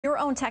Your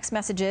own text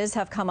messages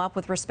have come up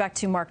with respect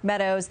to Mark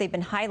Meadows. They've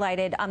been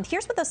highlighted.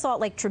 Here's what the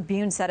Salt Lake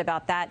Tribune said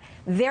about that.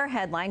 Their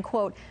headline,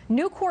 quote,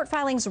 "New court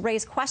filings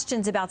raise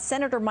questions about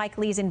Senator Mike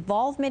Lee's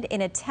involvement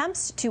in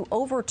attempts to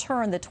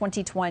overturn the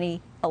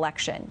 2020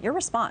 election." Your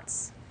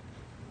response?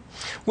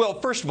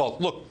 Well, first of all,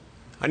 look,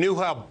 I knew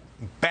how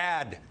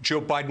bad Joe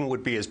Biden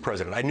would be as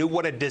president. I knew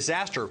what a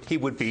disaster he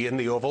would be in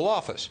the Oval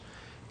Office.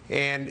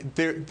 And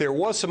there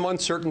was some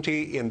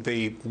uncertainty in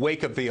the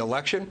wake of the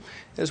election.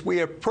 As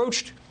we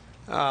approached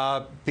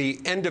the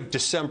end of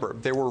December,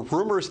 there were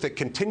rumors that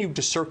continued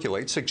to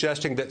circulate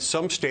suggesting that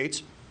some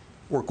states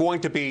were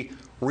going to be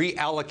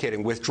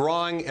reallocating,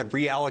 withdrawing and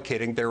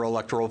reallocating their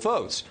electoral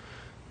votes.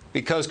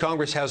 Because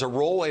Congress has a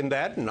role in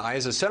that, and I,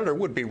 as a senator,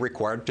 would be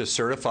required to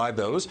certify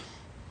those,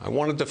 I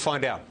wanted to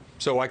find out.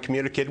 So I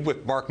communicated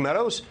with Mark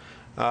Meadows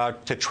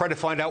to try to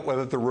find out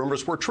whether the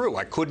rumors were true.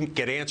 I couldn't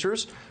get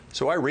answers,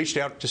 so I reached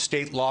out to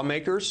state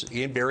lawmakers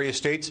in various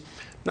states,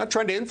 not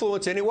trying to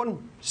influence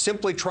anyone,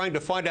 simply trying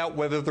to find out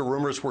whether the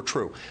rumors were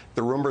true.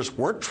 The rumors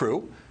weren't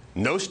true.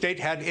 No state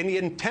had any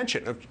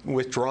intention of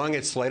withdrawing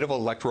its slate of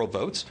electoral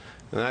votes,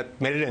 and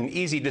that made it an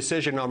easy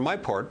decision on my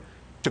part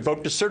to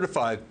vote to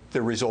certify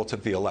the results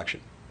of the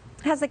election.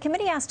 Has the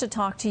committee asked to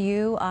talk to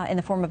you in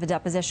the form of a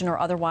deposition or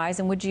otherwise,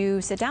 and would you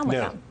sit down with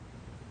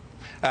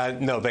them?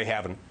 No, they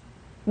haven't.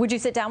 Would you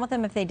sit down with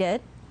them if they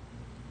did?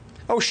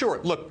 Oh, sure.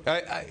 Look,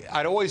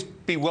 I'd always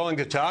be willing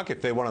to talk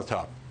if they want to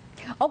talk.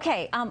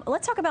 Okay,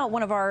 let's talk about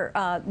one of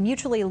our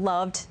mutually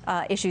loved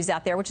issues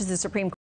out there, which is the Supreme Court.